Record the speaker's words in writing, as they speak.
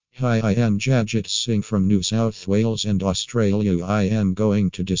Hi, I am Jajit Singh from New South Wales and Australia. I am going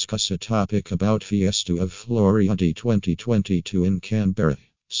to discuss a topic about Fiesta of Floriade 2022 in Canberra.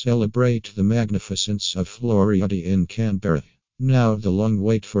 Celebrate the magnificence of Floriade in Canberra. Now the long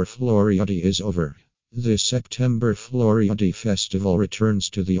wait for Floriade is over. This September Floriade Festival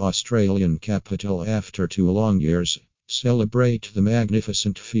returns to the Australian capital after 2 long years. Celebrate the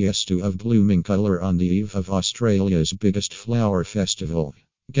magnificent Fiesta of blooming colour on the eve of Australia's biggest flower festival.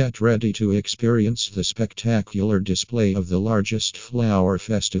 Get ready to experience the spectacular display of the largest flower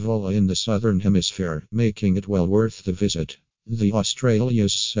festival in the Southern Hemisphere, making it well worth the visit. The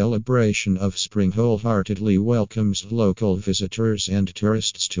Australia's celebration of spring wholeheartedly welcomes local visitors and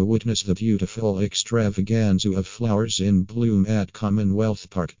tourists to witness the beautiful extravaganza of flowers in bloom at Commonwealth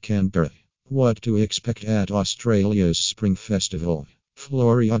Park, Canberra. What to expect at Australia's Spring Festival?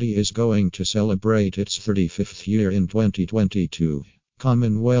 Floriade is going to celebrate its 35th year in 2022.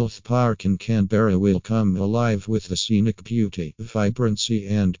 Commonwealth Park in Canberra will come alive with the scenic beauty, vibrancy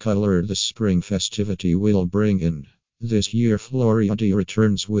and colour the spring festivity will bring in. This year Floriade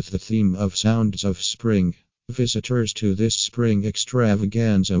returns with the theme of Sounds of Spring. Visitors to this spring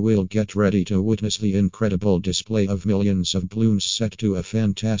extravaganza will get ready to witness the incredible display of millions of blooms set to a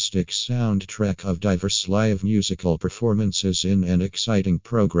fantastic soundtrack of diverse live musical performances in an exciting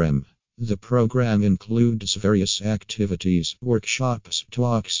program. The program includes various activities, workshops,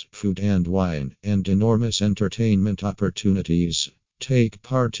 talks, food and wine, and enormous entertainment opportunities. Take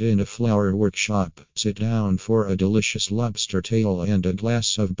part in a flower workshop, sit down for a delicious lobster tail and a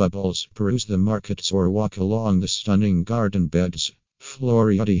glass of bubbles, peruse the markets or walk along the stunning garden beds.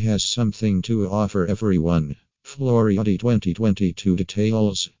 Floriade has something to offer everyone. Floriade 2022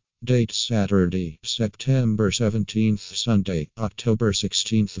 details. Date Saturday, September 17th, Sunday, October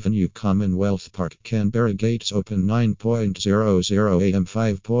 16th. Venue Commonwealth Park, Canberra. Gates open 9:00 am,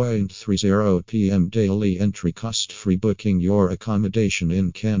 5:30 pm. Daily entry cost free. Booking your accommodation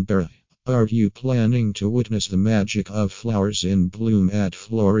in Canberra. Are you planning to witness the magic of flowers in bloom at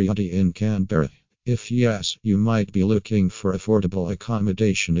Floriade in Canberra? If yes, you might be looking for affordable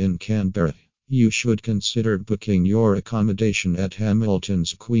accommodation in Canberra. You should consider booking your accommodation at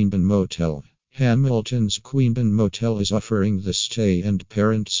Hamilton's Queanbeyan Motel. Hamilton's Queanbeyan Motel is offering the Stay and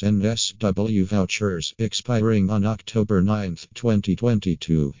Parents NSW vouchers expiring on October 9,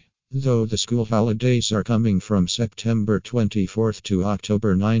 2022. Though the school holidays are coming from September 24 to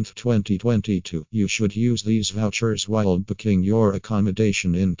October 9, 2022, you should use these vouchers while booking your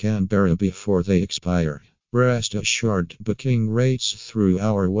accommodation in Canberra before they expire. Rest assured, booking rates through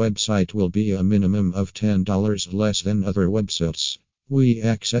our website will be a minimum of $10 less than other websites. We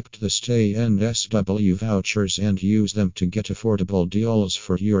accept the Stay NSW vouchers and use them to get affordable deals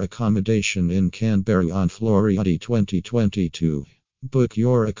for your accommodation in Canberra on Floriade 2022. Book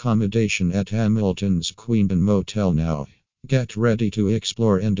your accommodation at Hamilton's Queanbeyan Motel now. Get ready to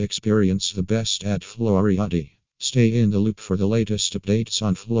explore and experience the best at Floriade. Stay in the loop for the latest updates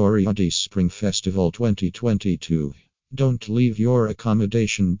on Floriade Spring Festival 2022. Don't leave your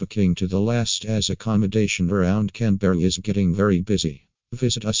accommodation booking to the last, as accommodation around Canberra is getting very busy.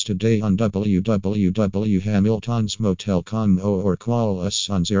 Visit us today on www.hamiltonsmotel.com or call us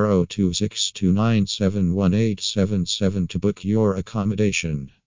on 0262971877 to book your accommodation.